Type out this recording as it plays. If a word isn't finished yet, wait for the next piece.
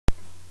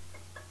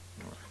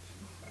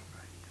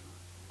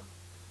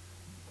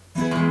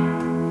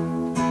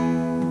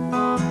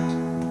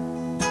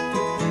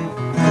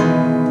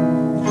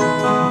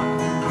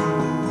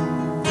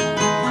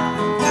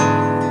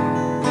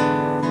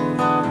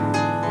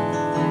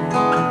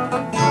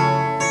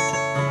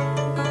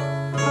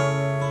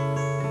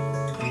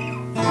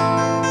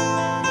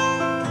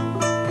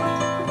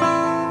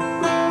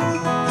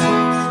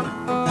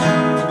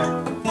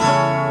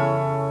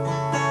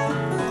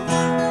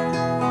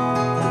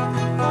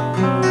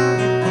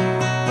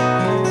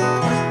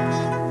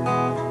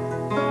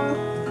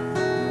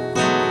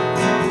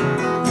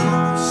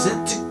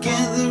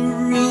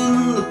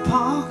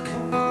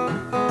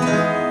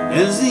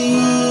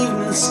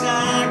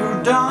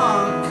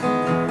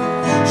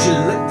She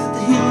looked at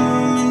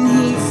him and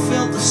he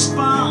felt the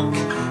spark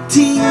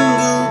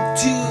tingle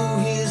to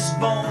his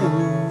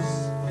bones.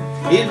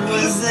 It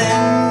was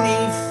then he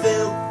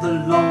felt the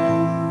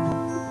long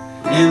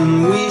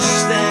and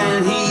wished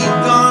that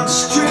he'd gone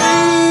straight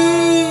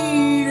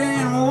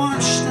and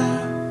watched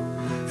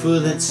out for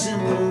that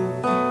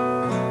simple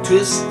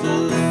twist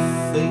of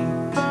fate.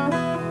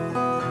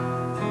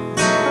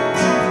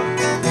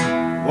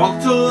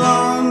 Walked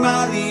along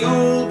by the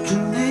old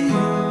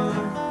canal,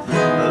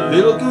 a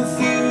little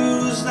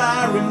confused,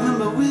 I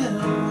remember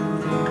well.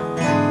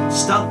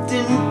 Stopped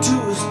into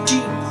his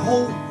cheap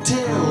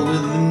hotel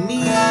with the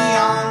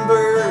neon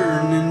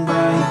burning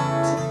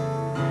bright.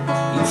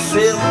 He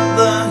felt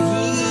the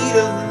heat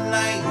of the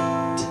night,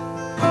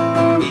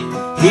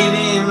 it hit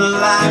him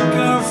like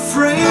a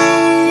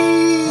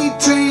freight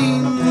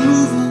train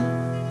moving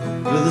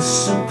with a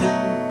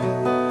simple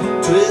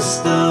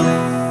twist of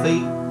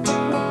fate.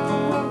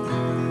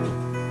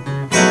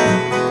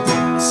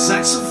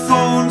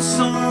 Saxophone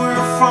somewhere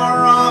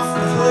far off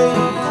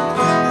played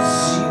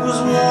as he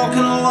was walking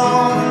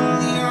along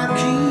the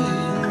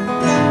arcade.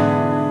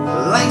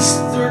 Laced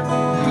third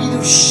beat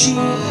of sheen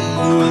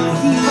when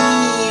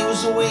he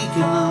was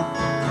waking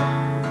up.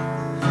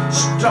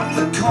 She dropped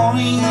the coin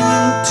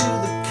into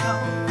the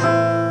cup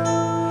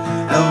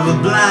of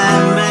a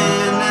blind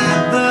man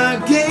at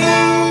the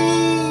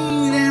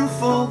gate and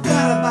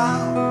forgot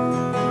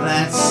about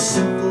that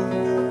simple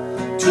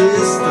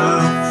twist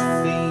of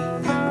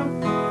fate.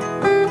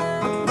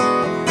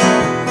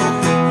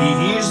 He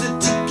hears the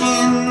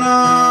ticking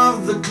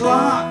of the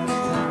clock,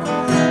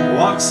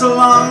 walks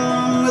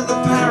along with the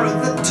parrot